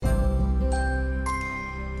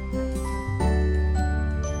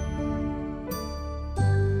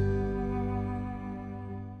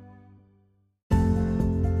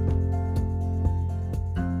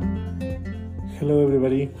Hello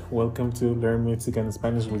everybody, welcome to Learn Mexican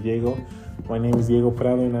Spanish with Diego. My name is Diego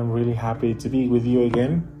Prado and I'm really happy to be with you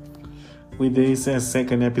again with this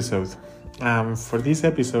second episode. For this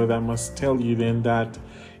episode, I must tell you then that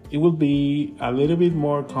it will be a little bit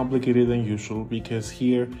more complicated than usual because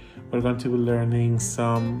here we're going to be learning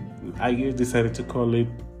some, I decided to call it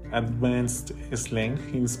advanced slang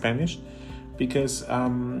in Spanish because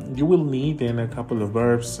you will need then a couple of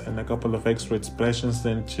verbs and a couple of extra expressions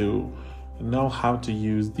then to know how to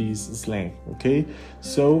use this slang. Okay,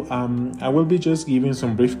 so I will be just giving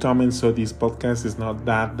some brief comments, so this podcast is not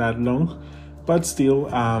that long, but still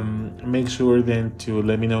make sure then to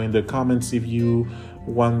let me know in the comments if you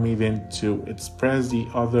want me then to express the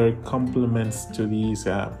other complements to these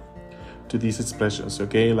expressions.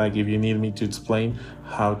 Okay, like if you need me to explain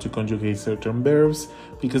how to conjugate certain verbs,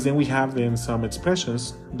 because then we have then some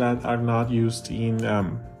expressions that are not used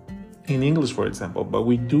in English, for example, but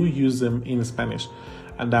we do use them in Spanish,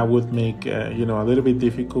 and that would make a little bit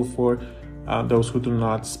difficult for those who do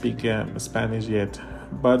not speak Spanish yet.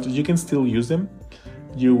 But you can still use them.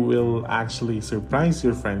 You will actually surprise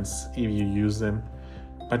your friends if you use them,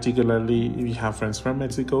 particularly if you have friends from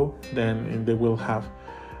Mexico. Then they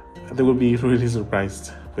will be really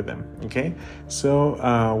surprised with them. Okay, so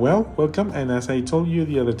welcome, and as I told you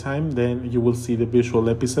the other time, then you will see the visual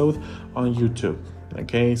episode on YouTube.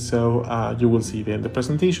 Okay, so you will see then the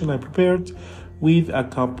presentation I prepared with a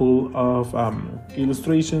couple of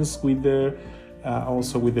illustrations with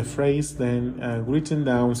also with the phrase then written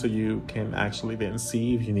down, so you can actually then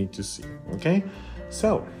see if you need to see. Okay,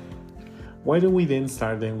 so why don't we then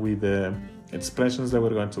start then with the expressions that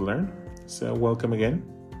we're going to learn. So welcome again,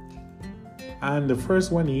 and the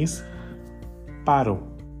first one is paro.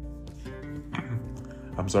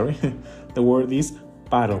 I'm sorry, the word is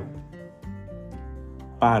paro.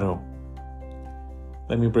 Paro.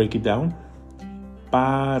 Let me break it down.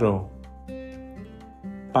 Paro.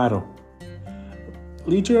 Paro.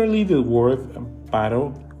 Literally, the word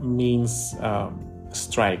paro means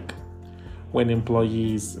strike. When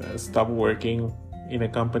employees stop working in a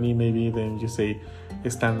company, maybe then you say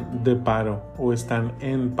están de paro or están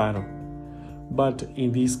en paro. But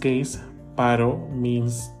in this case, paro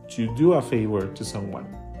means to do a favor to someone.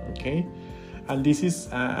 Okay? And this is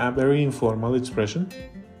a very informal expression.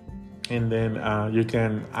 And then you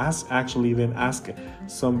can ask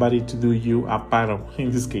somebody to do you a paro,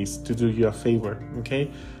 in this case, to do you a favor.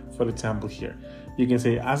 Okay? For example, here, you can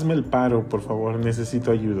say, hazme el paro, por favor,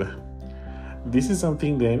 necesito ayuda. This is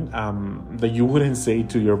something then that you wouldn't say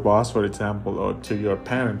to your boss, for example, or to your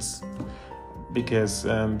parents, because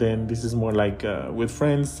then this is more like with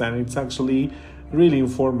friends, and it's actually really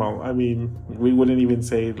informal. I mean, we wouldn't even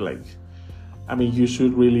say it like, you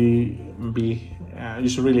should really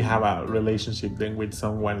have a relationship then with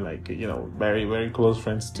someone, like, very, very close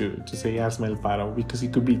friends to say hazme el paro, because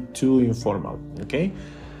it could be too informal. Okay,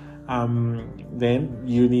 then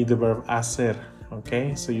you need the verb hacer.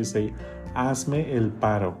 Okay, so you say hazme el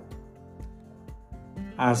paro.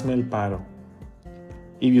 Hazme el paro.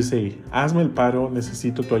 If you say hazme el paro,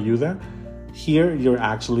 necesito tu ayuda, here you're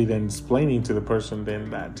actually then explaining to the person then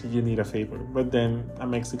that you need a favor. But then a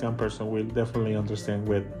Mexican person will definitely understand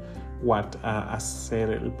with what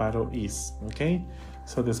hacer el paro is. Okay,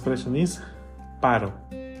 so the expression is paro.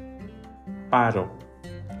 Paro.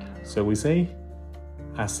 So we say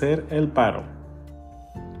hacer el paro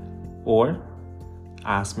or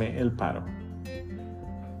hazme el paro.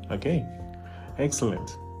 Okay,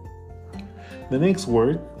 excellent. The next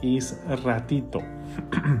word is ratito.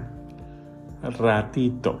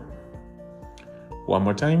 Ratito. One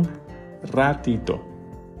more time. Ratito.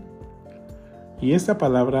 Y esta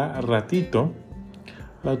palabra ratito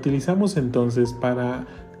la utilizamos entonces para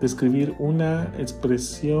describir una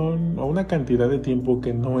expresión o una cantidad de tiempo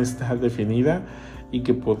que no está definida y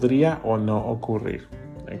que podría o no ocurrir.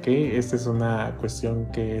 ¿Okay? Esta es una cuestión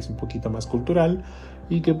que es un poquito más cultural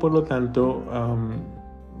y que por lo tanto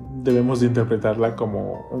debemos de interpretarla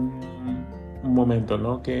como un momento,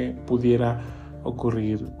 ¿no?, que pudiera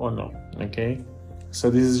ocurrir o no. Okay?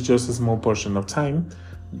 So this is just a small portion of time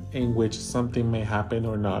in which something may happen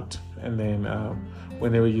or not. And then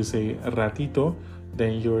whenever you say ratito,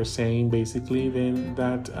 then you're saying basically then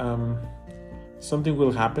that something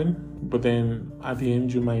will happen, but then at the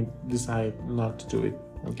end you might decide not to do it.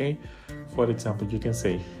 Okay? For example, you can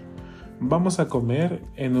say, vamos a comer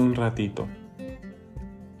en un ratito.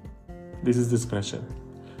 This is the expression.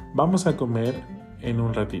 Vamos a comer en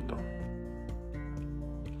un ratito.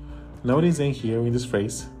 Notice in here in this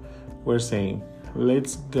phrase, we're saying,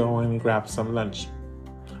 let's go and grab some lunch.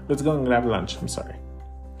 Let's go and grab lunch, I'm sorry.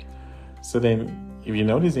 So then, if you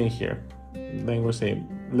notice in here, then we're saying,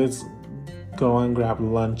 let's go and grab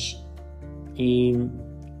lunch in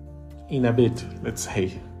a bit, let's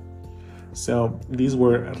say. So this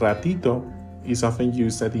word ratito is often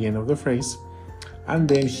used at the end of the phrase. And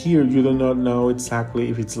then here you do not know exactly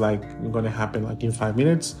if it's like going to happen like in 5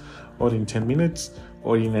 minutes or in 10 minutes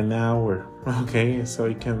or in an hour. Okay, so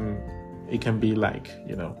it can be like,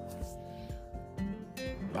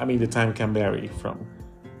 the time can vary from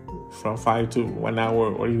 5 to 1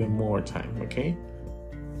 hour or even more time. Okay,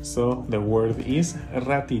 so the word is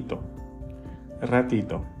ratito.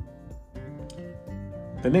 Ratito.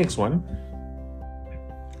 The next one,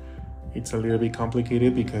 it's a little bit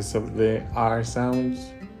complicated because of the R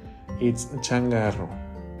sounds. It's changarro.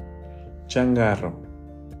 Changarro.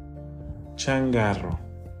 Changarro.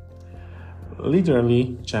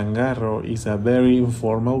 Literally, changarro is a very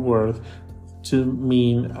informal word to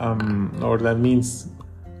mean, or that means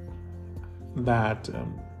that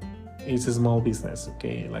it's a small business,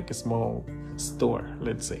 okay? Like a small store,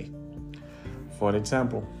 let's say. For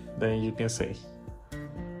example, then you can say,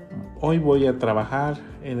 hoy voy a trabajar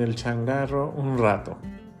en el changarro un rato.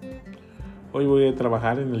 Hoy voy a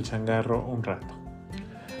trabajar en el changarro un rato.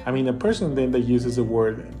 A person then that uses the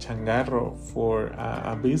word changarro for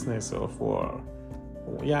a business or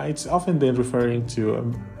it's often then referring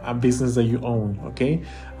to a business that you own, okay?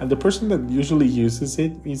 And the person that usually uses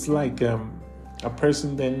it is like a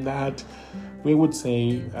person then that we would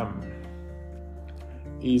say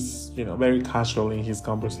is, very casual in his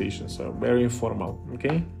conversation, so very informal,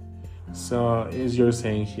 okay? So is you're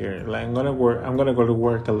saying here, like, I'm gonna go to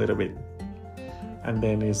work a little bit, and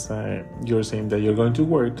then it's you're saying that you're going to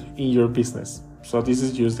work in your business. So this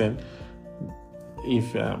is used then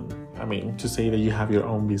if to say that you have your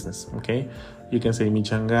own business. Okay, you can say mi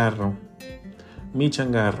changarro, mi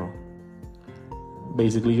changarro.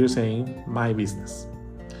 Basically, you're saying my business.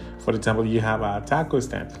 For example, you have a taco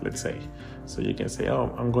stand, let's say. So you can say, yo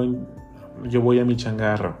voy a mi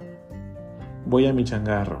changarro, voy a mi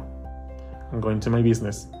changarro. I'm going to my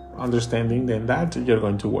business, understanding then that you're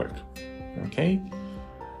going to work. Okay.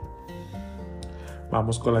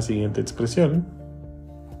 Vamos con la siguiente expresión.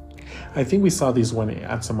 I think we saw this one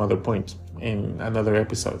at some other point in another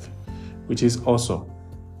episode, which is oso.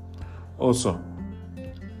 Oso.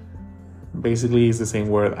 Basically, it's the same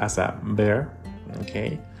word as a bear,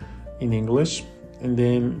 okay, in English. And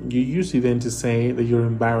then you use it then to say that you're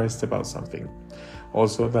embarrassed about something.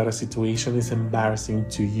 Also, that a situation is embarrassing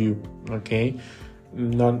to you, okay?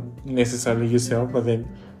 Not necessarily yourself, but then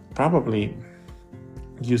probably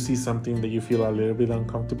you see something that you feel a little bit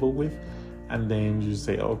uncomfortable with, and then you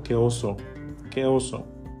say, oh, qué oso, qué oso.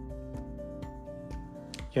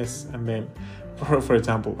 Yes, and then, for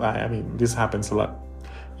example, this happens a lot.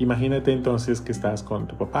 Imagínate entonces que estás con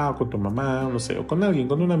tu papá o con tu mamá, no sé, o con alguien,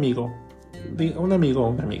 con un amigo o una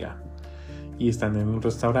amiga. Y están en un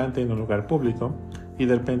restaurante, en un lugar público, y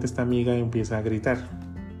de repente esta amiga empieza a gritar.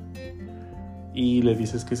 Y le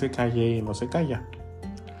dices que se calle y no se calla.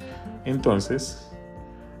 Entonces,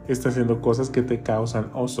 está haciendo cosas que te causan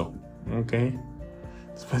oso, ¿ok?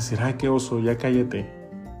 Después decir, ay, qué oso, ya cállate.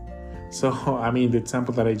 So, the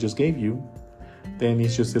example that I just gave you, then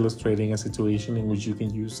it's just illustrating a situation in which you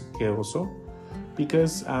can use que oso.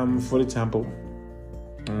 Because, for example,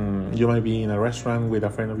 you might be in a restaurant with a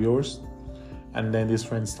friend of yours, and then this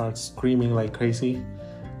friend starts screaming like crazy,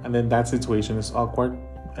 and then that situation is awkward,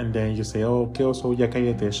 and then you say, oh, qué oso, ya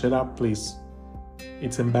cállate, shut up, please.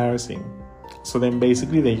 It's embarrassing. So then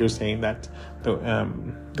basically then you're saying that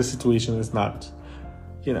the situation is not,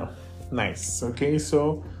 nice. Okay,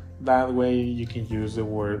 so that way you can use the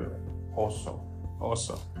word oso.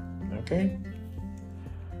 Okay,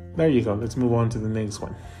 there you go. Let's move on to the next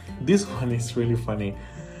one. This one is really funny.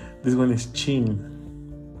 This one is chin.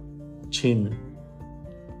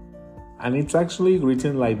 And it's actually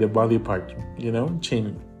written like the body part,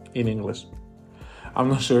 chin in English. I'm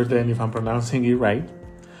not sure then if I'm pronouncing it right,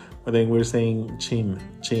 but then we're saying chin.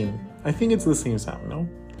 I think it's the same sound, ¿no?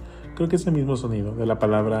 Creo que es el mismo sonido de la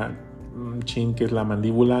palabra chin, que es la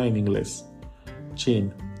mandíbula en inglés.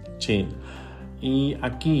 Chin. Y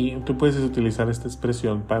aquí tú puedes utilizar esta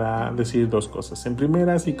expresión para decir dos cosas. En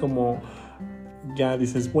primera, así como ya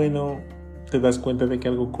dices, bueno, te das cuenta de que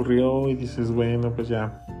algo ocurrió y dices, bueno, pues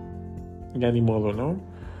ya ni modo, ¿no?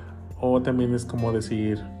 O también es como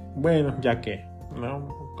decir, bueno, ya que, ¿no?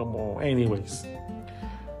 Como anyways.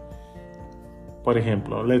 Por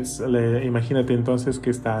ejemplo, imagínate entonces que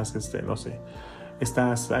estás, no sé,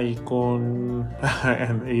 estás ahí con...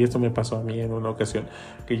 y esto me pasó a mí en una ocasión,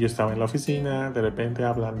 que yo estaba en la oficina, de repente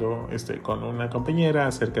hablando con una compañera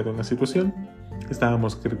acerca de una situación.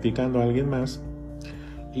 Estábamos criticando a alguien más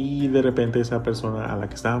Y de repente esa persona a la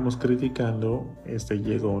que estábamos criticando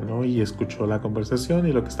llegó, ¿no? Y escuchó la conversación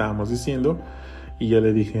y lo que estábamos diciendo. Y yo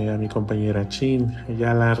le dije a mi compañera, chin,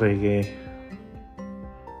 ya la regué.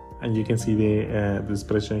 And you can see the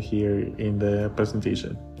expression here in the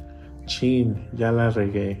presentation. Chin, ya la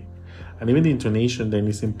regué. And even the intonation then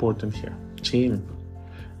is important here. Chin,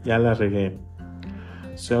 ya la regué.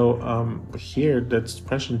 So here, the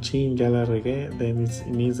expression chin, ya la regué, then it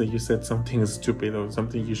means that you said something stupid or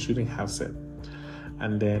something you shouldn't have said.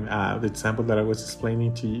 And then the example that I was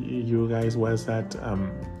explaining to you guys was that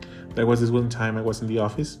there was this one time I was in the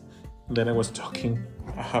office. Then I was talking,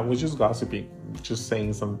 I was just gossiping, just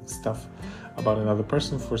saying some stuff about another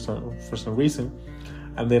person for some reason.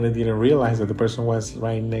 And then I didn't realize that the person was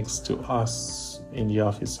right next to us in the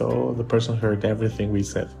office. So the person heard everything we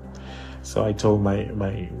said. So I told my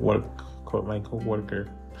coworker,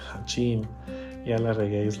 chin, ya la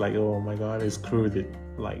regué. It's like, oh my God, I screwed it.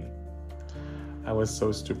 Like, I was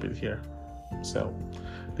so stupid here. So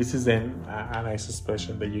this is then a nice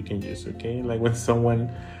expression that you can use, okay? Like when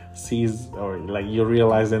someone sees, or like you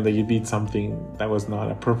realize then that you did something that was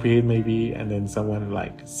not appropriate maybe, and then someone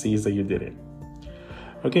like sees that you did it.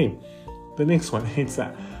 Okay, the next one, it's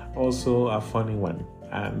also a funny one.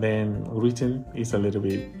 And then written is a little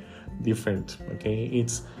bit different, okay?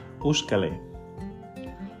 It's úscale.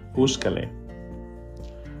 Úscale.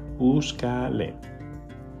 Úscale.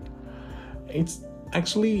 It's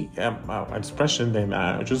actually an expression then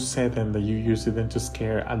just said and that you use it then to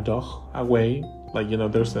scare a dog away. Like, you know,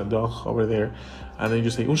 there's a dog over there, and then you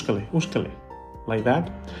say úscale, úscale, like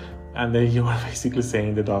that. And then you are basically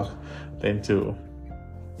saying the dog then to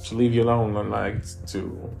leave you alone, or like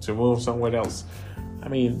to move somewhere else. I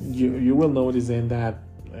mean, you will notice then that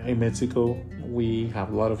in Mexico we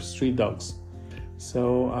have a lot of street dogs.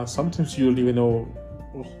 So sometimes you don't even know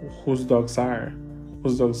whose dogs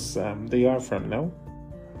they are from, no?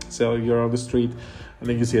 So you're on the street and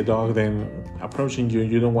then you see a dog then approaching you,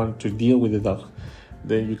 and you don't want to deal with the dog.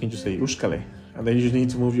 Then you can just say úscale, and then you need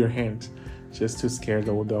to move your hand just to scare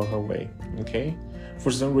the dog away, okay? For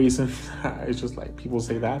some reason, it's just like people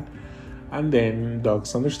say that, and then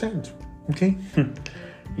dogs understand, okay?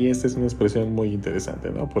 Y esta es una expresión muy interesante,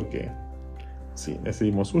 ¿no? Porque sí,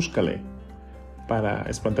 decimos úscale para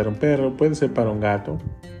espantar a un perro, puede ser para un gato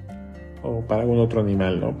o para algún otro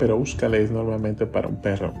animal, ¿no? Pero úscale es normalmente para un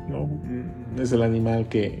perro, ¿no? Es el animal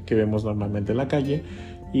que vemos normalmente en la calle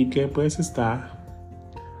y que pues está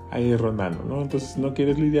ahí rondando, ¿no? Entonces, si no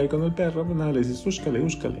quieres lidiar con el perro, pues nada, le dices úscale,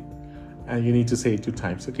 úscale. And you need to say it 2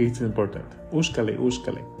 times, okay? It's important. Úscale,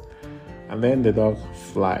 úscale. And then the dog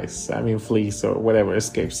flees or whatever,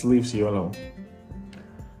 escapes, leaves you alone.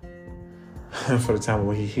 For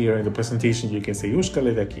example, here in the presentation, you can say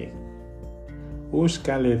úscale de aquí.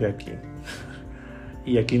 Úscale de aquí.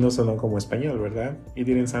 Y aquí no sonó como español, ¿verdad? It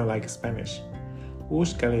didn't sound like Spanish.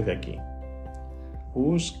 Úscale de aquí.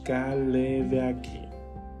 Úscale de aquí.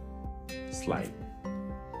 Slide.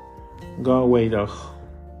 Go away, dog.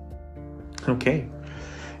 Okay.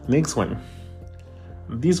 Next one.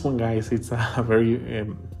 This one, guys, it's a very,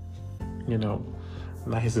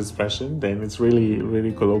 nice expression. Then it's really,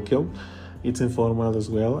 really colloquial. It's informal as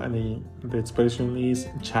well. And the expression is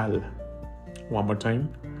chal. One more time.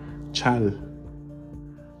 Chal.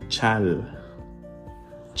 Chal.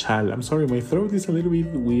 Chal. I'm sorry, my throat is a little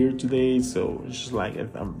bit weird today, so it's just like I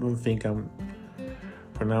don't think I'm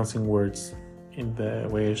pronouncing words in the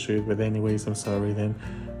way I should. But anyways, I'm sorry then.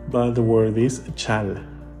 But the word is chal.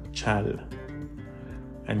 Chal.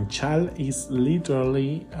 And chal is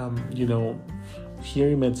literally, here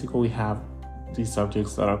in Mexico we have these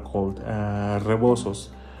subjects that are called rebosos,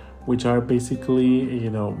 which are basically,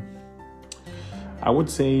 I would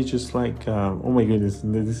say just like, oh my goodness,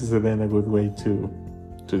 this is then a good way to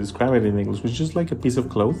describe it in English, which is just like a piece of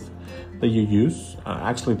cloth that you use,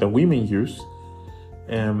 actually that women use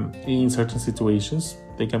in certain situations.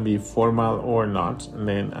 They can be formal or not, and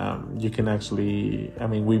then you can actually,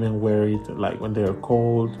 women wear it like when they are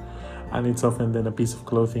cold, and it's often then a piece of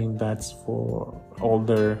clothing that's for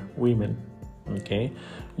older women. Okay,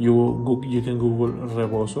 you can Google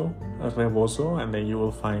rebozo, and then you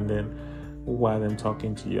will find then what I'm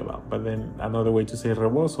talking to you about. But then another way to say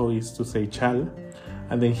rebozo is to say chal,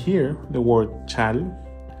 and then here the word chal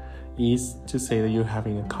is to say that you're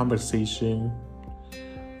having a conversation.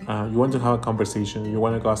 You want to have a conversation, you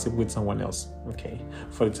want to gossip with someone else, okay?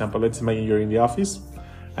 For example, let's imagine you're in the office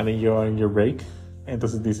and then you're in your break.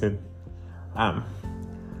 Entonces dicen,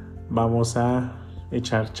 vamos a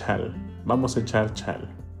echar chal. Vamos a echar chal.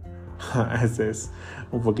 Ese es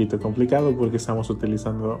un poquito complicado porque estamos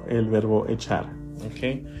utilizando el verbo echar.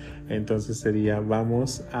 ¿ok? Entonces sería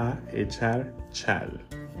vamos a echar chal.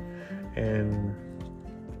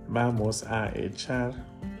 Vamos a echar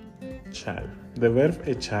chal. The verb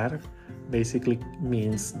echar basically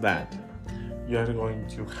means that you are going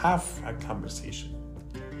to have a conversation.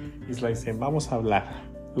 It's like saying, vamos a hablar.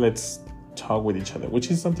 Let's talk with each other, which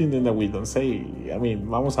is something that we don't say. I mean,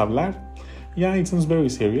 vamos a hablar. Yeah, it sounds very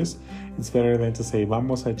serious. It's better than to say,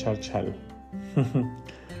 vamos a echar chal.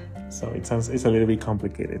 So it's a little bit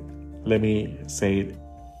complicated. Let me say it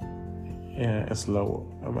a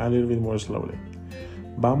little bit more slowly.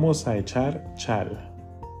 Vamos a echar chal.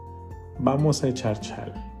 Vamos a echar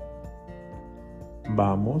chal.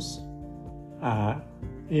 Vamos a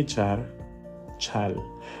echar chal.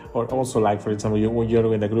 Or also, like, for example, when you're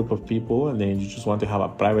with a group of people and then you just want to have a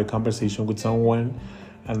private conversation with someone,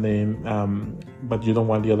 and then but you don't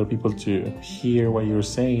want the other people to hear what you're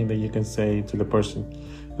saying, then you can say to the person,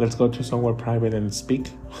 let's go to somewhere private and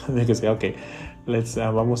speak. And they can say, okay, let's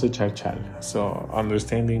vamos a echar chal. So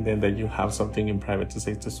understanding then that you have something in private to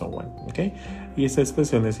say to someone, okay? Y esa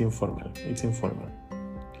expresión es informal. It's informal.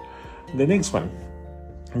 The next one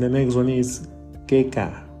is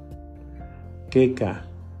queca. Queca.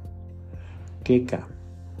 Queca.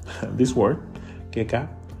 This word, queca,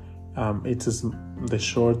 it's the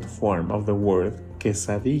short form of the word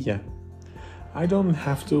quesadilla. I don't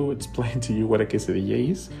have to explain to you what a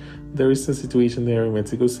quesadilla is. There is a situation there in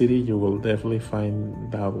Mexico City. You will definitely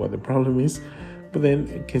find out what the problem is. But then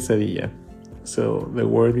quesadilla. So the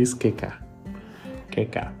word is queca.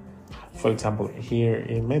 Queca. For example, here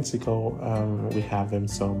in Mexico, we have them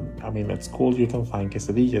at school you can find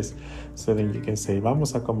quesadillas. So then you can say,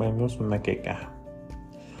 vamos a comernos una queca.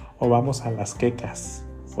 O vamos a las quecas,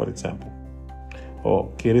 for example.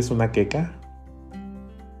 O, ¿quieres una queca?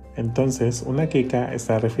 Entonces, una queca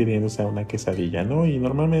está refiriéndose a una quesadilla, ¿no? Y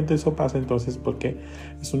normalmente eso pasa entonces porque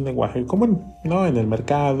es un lenguaje común, ¿no? En el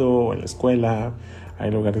mercado o en la escuela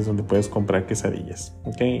hay lugares donde puedes comprar quesadillas,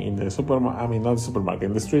 ¿ok? In the supermarket, not the supermarket,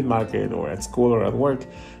 in the street market or at school or at work,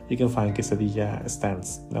 you can find quesadilla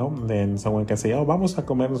stands, ¿no? Then someone can say, oh, vamos a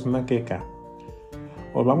comernos una queca.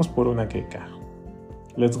 O vamos por una queca.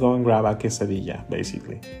 Let's go and grab a quesadilla,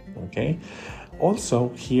 basically, ¿ok?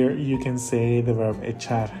 Also, here you can say the verb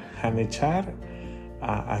echar. And echar,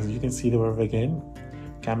 as you can see the verb again,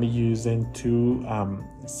 can be used to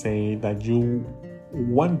say that you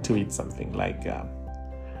want to eat something. Like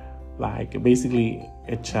basically,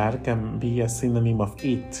 echar can be a synonym of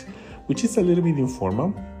eat, which is a little bit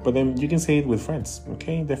informal, but then you can say it with friends,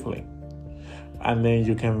 okay? Definitely. And then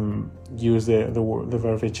you can use the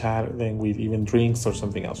verb echar then with even drinks or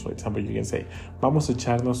something else. For example, you can say, vamos a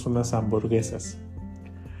echarnos unas hamburguesas.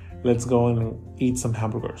 Let's go and eat some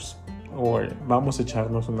hamburgers. Or, vamos a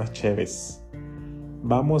echarnos unas cheves.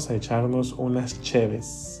 Vamos a echarnos unas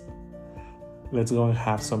cheves. Let's go and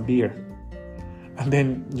have some beer. And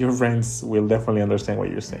then your friends will definitely understand what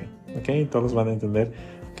you're saying. Okay? Todos van a entender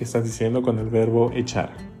qué estás diciendo con el verbo echar.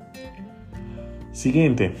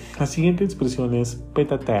 Siguiente. La siguiente expresión es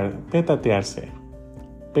petatearse.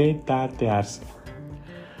 Petatearse.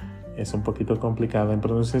 Es un poquito complicada en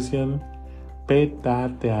pronunciación.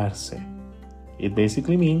 Petatearse. It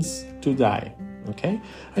basically means to die. Okay?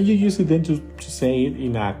 And you use it then to say it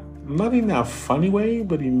not in a funny way,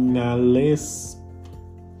 but in a less,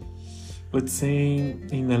 let's say,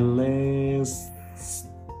 in a less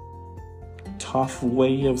tough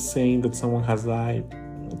way of saying that someone has died.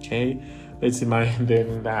 Okay? Let's imagine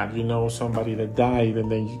then that you know somebody that died,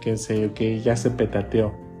 and then you can say, okay, ya se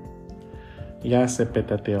petateó. Ya se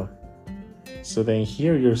petateó. So then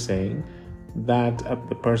here you're saying that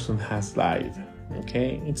the person has died.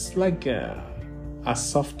 Okay? It's like a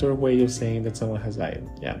softer way of saying that someone has died.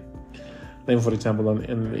 Yeah. Then, for example,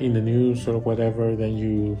 in the news or whatever, then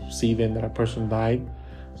you see then that a person died.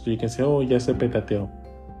 So you can say, oh, ya se petateó.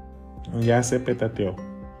 Ya se petateó.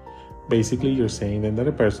 Basically, you're saying then that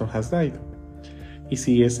a person has died. Y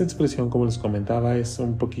si esta expresión, como les comentaba, es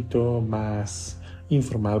un poquito más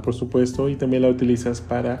informal, por supuesto, y también la utilizas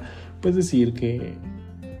para, pues, decir que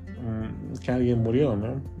alguien murió,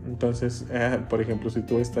 ¿no? Entonces, por ejemplo, si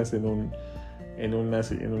tú estás en un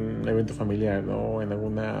evento familiar, ¿no?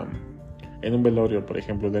 En un velorio, por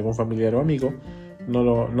ejemplo, de algún familiar o amigo, no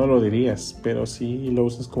lo dirías, pero sí lo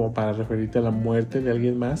usas como para referirte a la muerte de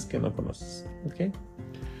alguien más que no conoces. ¿Ok?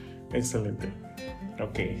 Excelente.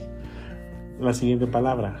 Ok. La siguiente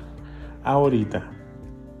palabra. Ahorita.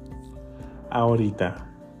 Ahorita.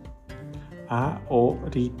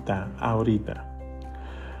 Ahorita.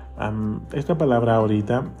 Esta palabra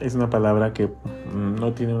ahorita es una palabra que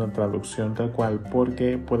no tiene una traducción tal cual,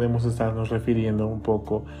 porque podemos estarnos refiriendo un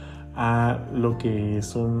poco a lo que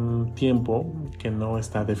es un tiempo que no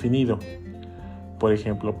está definido. Por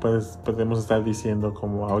ejemplo, podemos estar diciendo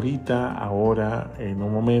como ahorita, ahora, en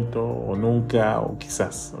un momento, o nunca, o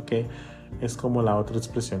quizás, ¿ok? Es como la otra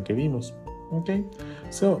expresión que vimos, ¿ok?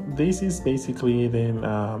 So, this is basically then,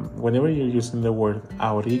 whenever you're using the word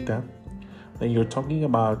ahorita, then you're talking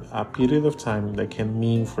about a period of time that can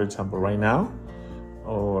mean, for example, right now,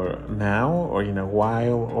 or now, or in a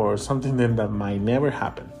while, or something then that might never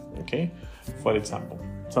happen, ¿ok? For example,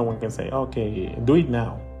 someone can say, okay, do it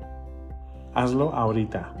now. Hazlo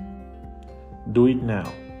ahorita. Do it now.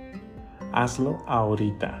 Hazlo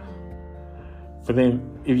ahorita. But then,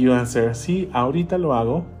 if you answer, sí, ahorita lo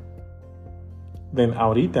hago, then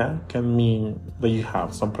ahorita can mean that you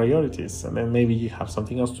have some priorities. And then maybe you have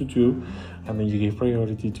something else to do, and then you give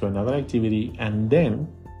priority to another activity, and then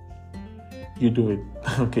you do it.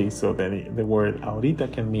 Okay, so then the word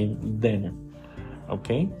ahorita can mean then.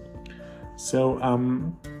 Okay? So,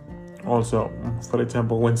 also, for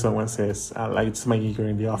example, when someone says, like it's my gig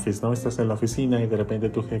in the office, ¿no? Estás en la oficina y de repente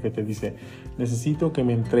tu jefe te dice, necesito que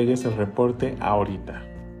me entregues el reporte ahorita.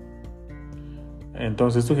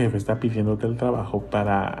 Entonces tu jefe está pidiéndote el trabajo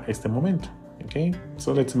para este momento, okay?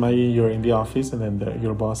 So let's imagine you're in the office and then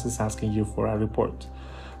your boss is asking you for a report.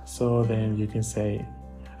 So then you can say,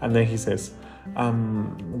 and then he says,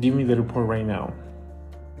 give me the report right now.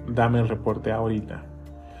 Dame el reporte ahorita.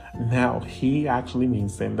 Now, he actually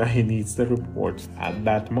means then that he needs the report at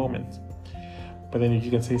that moment. But then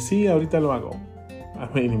you can say, sí, ahorita lo hago.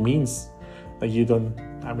 I mean, it means that you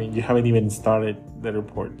haven't even started the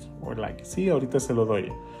report. Or like, sí, ahorita se lo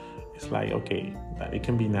doy. It's like, okay, that it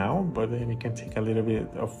can be now, but then it can take a little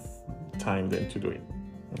bit of time then to do it.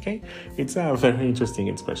 Okay? It's a very interesting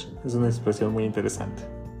expression. Es una expresión muy interesante.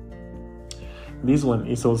 This one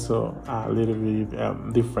is also a little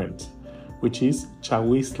bit different, which is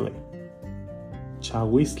chahuizle.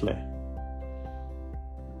 Chahuizle.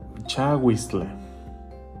 Chahuizle.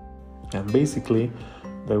 And basically,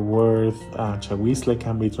 the word chahuizle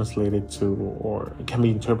can be translated to, or it can be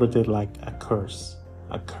interpreted like a curse.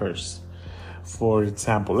 A curse. For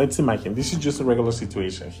example, let's imagine, this is just a regular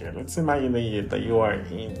situation here. Let's imagine that you are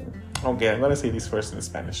in, okay, I'm going to say this first in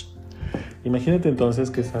Spanish. Imagínate entonces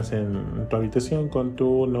que estás en tu habitación con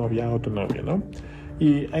tu novia o tu novio, ¿no?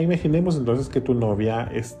 Y imaginemos entonces que tu novia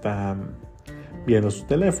está viendo su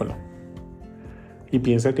teléfono y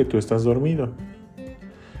piensa que tú estás dormido.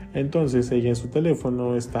 Entonces ella en su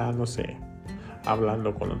teléfono está, no sé,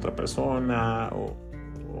 hablando con otra persona o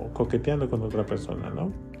coqueteando con otra persona,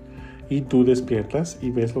 ¿no? Y tú despiertas y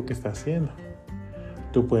ves lo que está haciendo.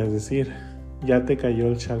 Tú puedes decir, ya te cayó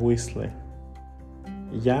el chahuizle.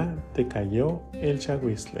 Ya te cayó el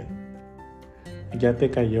chahuizle. Ya te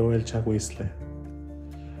cayó el chahuizle.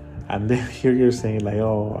 And then here you're saying like,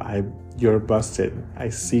 oh, you're busted. I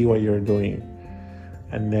see what you're doing.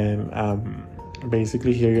 And then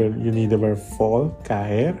basically here you need the verb fall,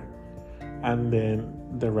 caer, and then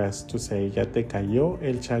the rest to say, ya te cayó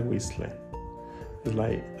el chahuizle. It's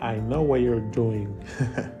like, I know what you're doing.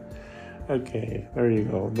 Okay, there you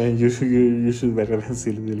go. Then you should better than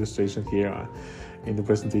see the illustration here in the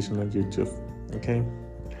presentation on YouTube. Okay.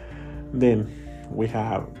 Then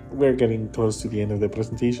we're getting close to the end of the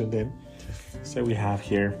presentation then. So we have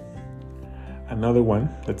here another one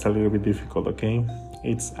that's a little bit difficult, okay?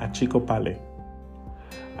 It's achicopale.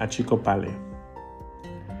 Achicopale.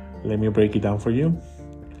 Let me break it down for you.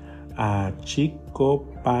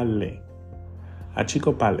 Achicopale.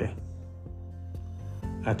 Achicopale.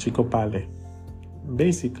 Achicopale.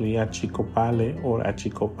 Basically, achicopale or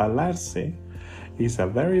achicopalarse is a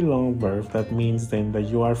very long verb that means then that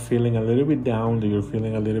you are feeling a little bit down, that you're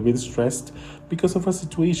feeling a little bit stressed because of a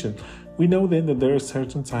situation. We know then that there are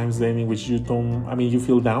certain times then in which you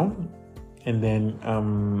feel down, and then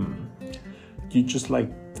you just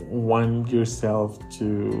like want yourself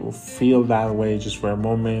to feel that way just for a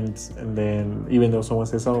moment, and then even though someone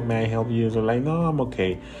says, oh, may I help you? You're like, no, I'm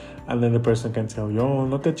okay. And then the person can tell you, oh,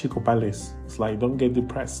 no te achicopales. It's like, don't get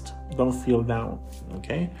depressed. Don't feel down,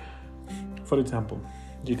 okay? For example,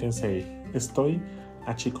 you can say, estoy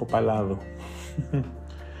achicopalado.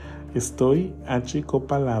 Estoy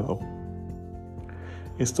achicopalado.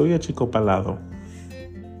 Estoy achicopalado.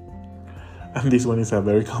 And this one is a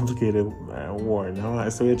very complicated word, no?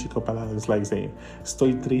 Estoy achicopalado. It's like saying,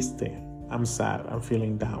 estoy triste. I'm sad. I'm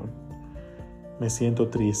feeling down. Me siento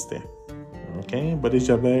triste. Okay? But it's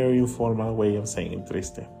a very informal way of saying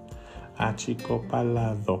triste.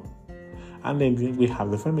 Achicopalado. And then we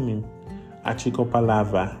have the feminine.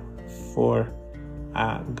 Achicopalada for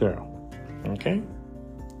a girl. Okay?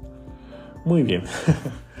 Muy bien.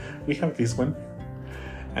 We have this one.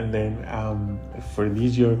 And then for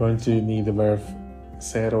this, you're going to need the verb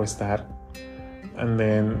ser or estar. And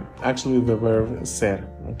then actually the verb ser,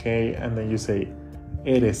 okay? And then you say,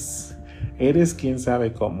 eres. Eres quien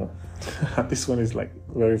sabe cómo. This one is like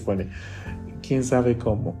very funny. Quien sabe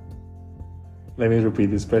cómo. Let me repeat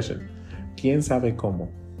the expression. Quien sabe cómo.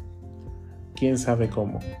 Quien sabe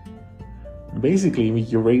cómo. Basically, when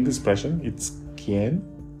you rate the expression, it's quien,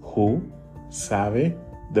 who, sabe,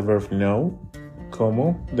 the verb know,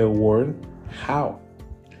 cómo, the word how.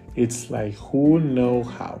 It's like who know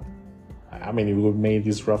how. I mean, it would make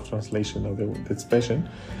this rough translation of the expression.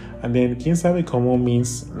 And then quien sabe cómo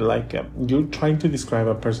means like you're trying to describe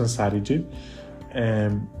a person's attitude,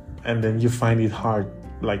 and then you find it hard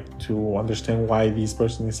like to understand why this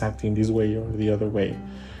person is acting this way or the other way.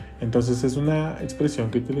 Entonces es una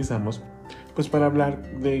expresión que utilizamos pues para hablar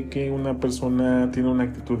de que una persona tiene una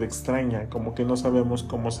actitud extraña, como que no sabemos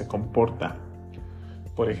cómo se comporta.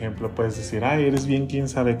 Por ejemplo, puedes decir, eres bien quien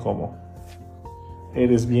sabe cómo.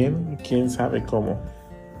 Eres bien quien sabe cómo.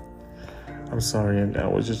 I'm sorry, I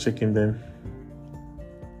was just checking them.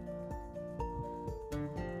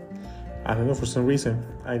 I don't know, for some reason,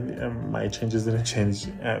 my changes didn't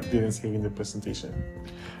save in the presentation.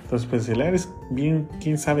 Entonces, pues, si eres bien,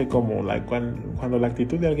 quién sabe cómo, like, cuando la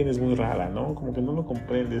actitud de alguien es muy rara, ¿no? Como que no lo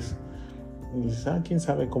comprendes. Y dices, quién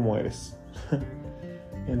sabe cómo eres.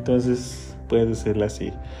 Entonces, puedes decirle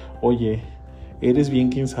así, oye, eres bien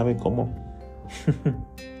quién sabe cómo.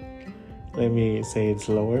 Let me say it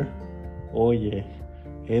slower. Oye,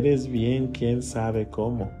 eres bien quién sabe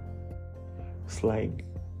cómo. It's like,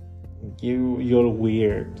 you're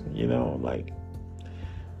weird, you know, like,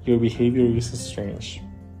 your behavior is strange.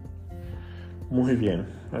 Muy bien.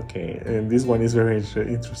 Okay, and this one is very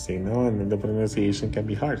interesting, no? And the pronunciation can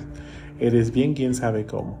be hard. Eres bien quien sabe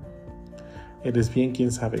cómo. Eres bien quien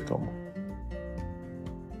sabe cómo.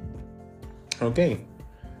 Okay.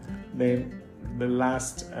 Then the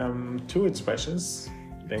last two expressions.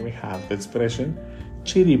 Then we have the expression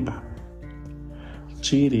chiripa.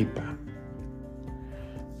 Chiripa.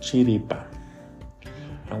 Chiripa.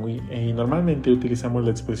 Y normalmente utilizamos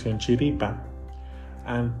la expresión chiripa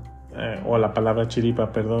o la palabra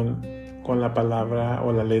chiripa, perdón, con la palabra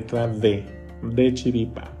o la letra de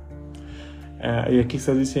chiripa. Y aquí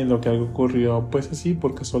estás diciendo que algo ocurrió, pues así,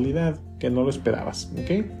 por casualidad, que no lo esperabas,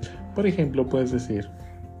 ¿ok? Por ejemplo, puedes decir,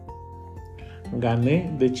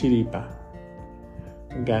 gané de chiripa.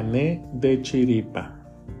 Gané de chiripa.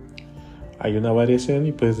 Hay una variación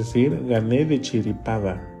y puedes decir, gané de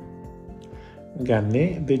chiripada.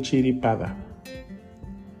 Gané de chiripada.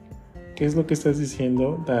 ¿Qué es lo que estás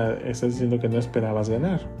diciendo? Estás diciendo que no esperabas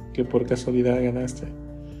ganar, que por casualidad ganaste,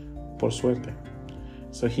 por suerte.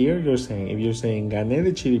 So here you're saying, if you're saying gané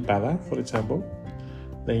de chiripada, for example,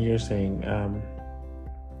 then you're saying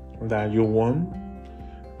that you won,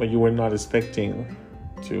 but you were not expecting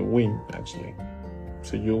to win, actually.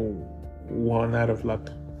 So you won out of luck.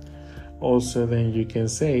 Also, then you can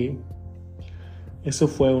say, eso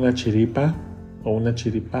fue una chiripa o una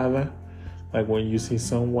chiripada. Like when you see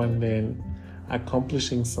someone then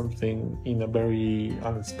accomplishing something in a very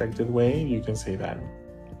unexpected way, you can say that.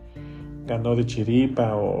 Ganó de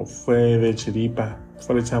chiripa o fue de chiripa.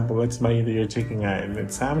 For example, let's imagine that you're taking an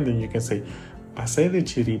exam, then you can say, pasé de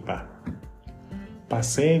chiripa.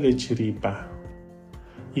 Pasé de chiripa.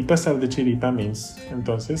 Y pasar de chiripa means,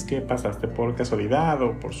 entonces, que pasaste por casualidad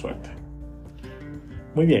o por suerte.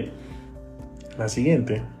 Muy bien. La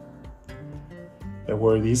siguiente. The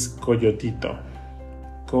word is coyotito.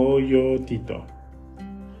 Coyotito.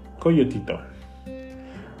 Coyotito.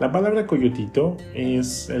 La palabra coyotito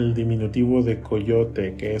es el diminutivo de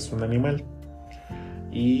coyote, que es un animal.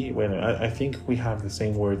 Y bueno, I think we have the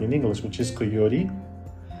same word in English, which is coyote.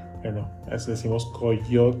 Bueno, así decimos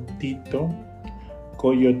coyotito.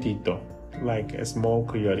 Coyotito, like a small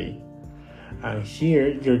coyote. And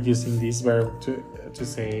here you're using this verb to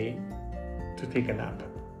say, to take a nap.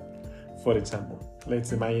 For example,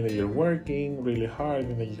 let's imagine that you're working really hard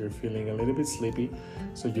and that you're feeling a little bit sleepy,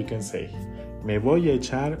 so you can say, me voy a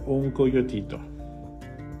echar un coyotito.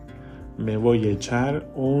 Me voy a echar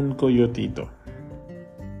un coyotito.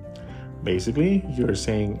 Basically, you're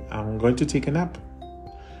saying, I'm going to take a nap.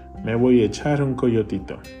 Me voy a echar un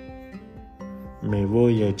coyotito. Me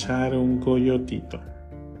voy a echar un coyotito.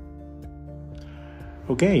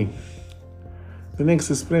 Okay. The next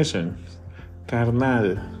expression.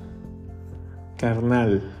 Carnal.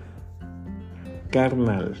 Carnal.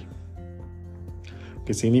 Carnal.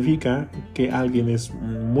 Que significa que alguien es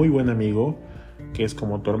muy buen amigo, que es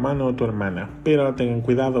como tu hermano o tu hermana. Pero tengan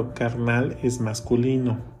cuidado, carnal es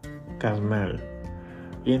masculino. Carnal.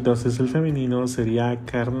 Y entonces el femenino sería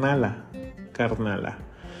carnala. Carnala.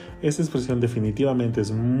 Esta expresión definitivamente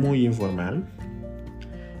es muy informal.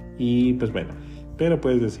 Y pues bueno, pero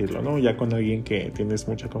puedes decirlo, ¿no? Ya con alguien que tienes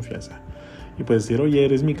mucha confianza. Y puedes decir, oye,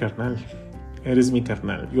 eres mi carnal. Eres mi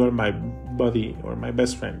carnal. You are my buddy or my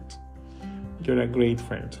best friend. You're a great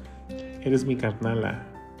friend. Eres mi carnala.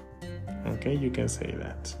 Okay, you can say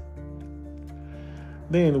that.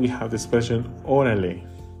 Then we have the expression órale.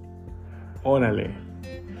 Órale.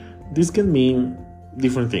 This can mean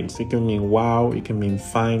different things. It can mean wow, it can mean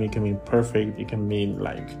fine, it can mean perfect, it can mean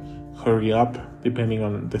like hurry up, depending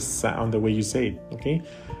on the way you say it. Okay.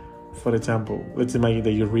 For example, let's imagine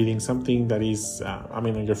that you're reading something that is,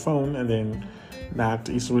 on your phone, and then that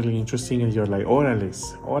is really interesting, and you're like,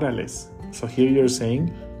 órales, órales. So here you're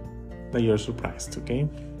saying that you're surprised, okay?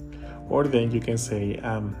 Or then you can say,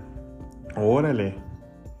 órale.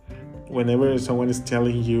 Whenever someone is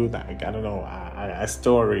telling you, like, I don't know, a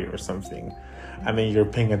story or something, and then you're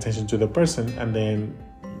paying attention to the person, and then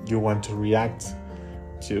you want to react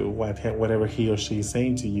to whatever he or she is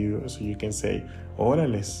saying to you, so you can say,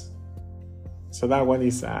 órales. So that one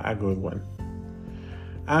is a good one.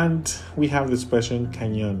 And we have the expression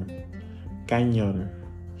cañón. Cañón.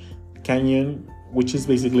 Cañón, which is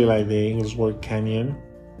basically like the English word canyon,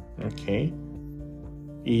 okay,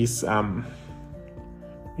 is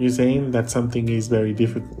you're saying that something is very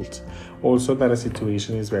difficult. Also that a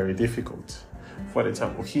situation is very difficult. For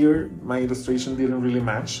example, here my illustration didn't really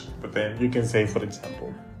match, but then you can say, for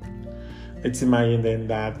example, let's imagine then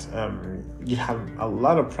that you have a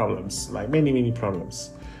lot of problems, like many problems,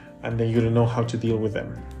 and then you don't know how to deal with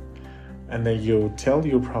them. And then you tell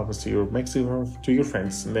your problems to your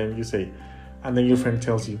friends, and then you say, and then your friend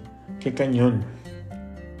tells you, qué cañón,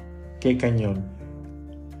 qué cañón,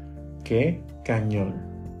 qué cañón.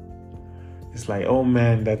 It's like, oh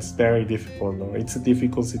man, that's very difficult, or it's a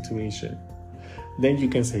difficult situation. Then you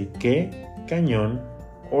can say qué cañón,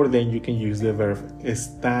 or then you can use the verb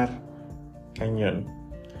estar cañón.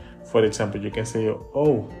 For example, you can say,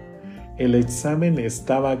 oh, el examen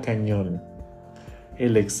estaba cañón.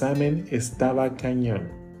 El examen estaba cañón.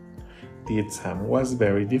 The exam was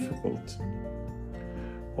very difficult.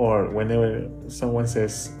 Or whenever someone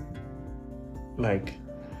says, like,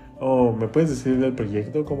 oh, ¿me puedes decir del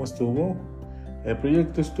proyecto cómo estuvo? El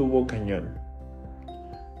proyecto estuvo cañón.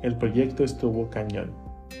 El proyecto estuvo cañón.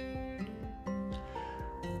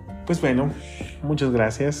 Pues bueno, muchas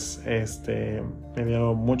gracias. Me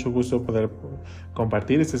dio mucho gusto poder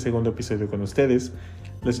compartir este segundo episodio con ustedes.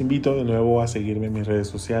 Les invito de nuevo a seguirme en mis redes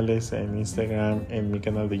sociales, en Instagram, en mi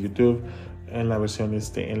canal de YouTube, en la versión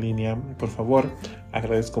en línea. Por favor,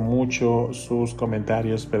 agradezco mucho sus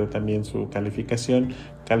comentarios, pero también su calificación.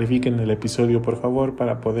 Califiquen el episodio, por favor,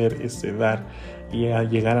 para poder dar y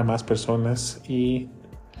llegar a más personas. Y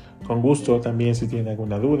con gusto también, si tienen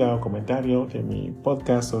alguna duda o comentario de mi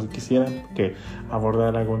podcast, o si quisieran que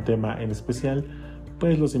abordar algún tema en especial,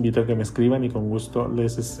 pues los invito a que me escriban y con gusto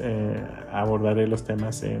les abordaré los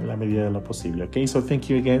temas en la medida de lo posible. Okay, so thank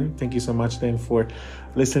you again. Thank you so much then for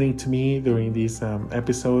listening to me during this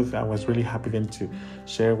episode. I was really happy then to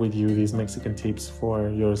share with you these Mexican tips for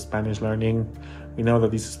your Spanish learning. We know that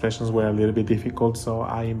these expressions were a little bit difficult, so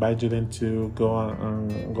I invite you then to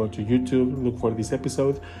go to YouTube, look for this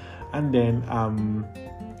episode, and then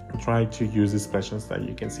try to use the expressions that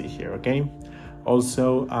you can see here, okay?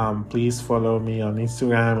 Also, please follow me on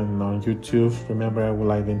Instagram and on YouTube. Remember, I would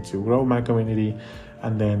like them to grow my community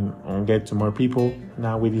and then get to more people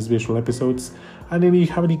now with these visual episodes. And if you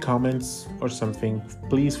have any comments or something,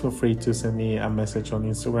 please feel free to send me a message on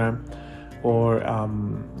Instagram, or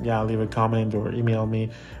leave a comment or email me,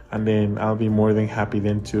 and then I'll be more than happy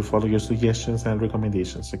then to follow your suggestions and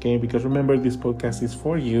recommendations, okay? Because remember, this podcast is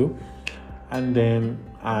for you, and then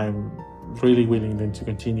I'm really willing then to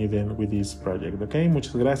continue then with this project, okay?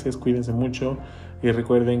 Muchas gracias, cuídense mucho y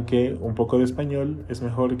recuerden que un poco de español es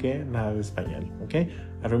mejor que nada de español, okay?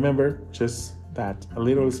 And remember just that a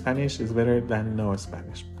little Spanish is better than no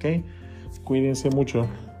Spanish, okay? Cuídense mucho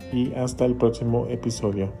y hasta el próximo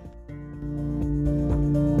episodio.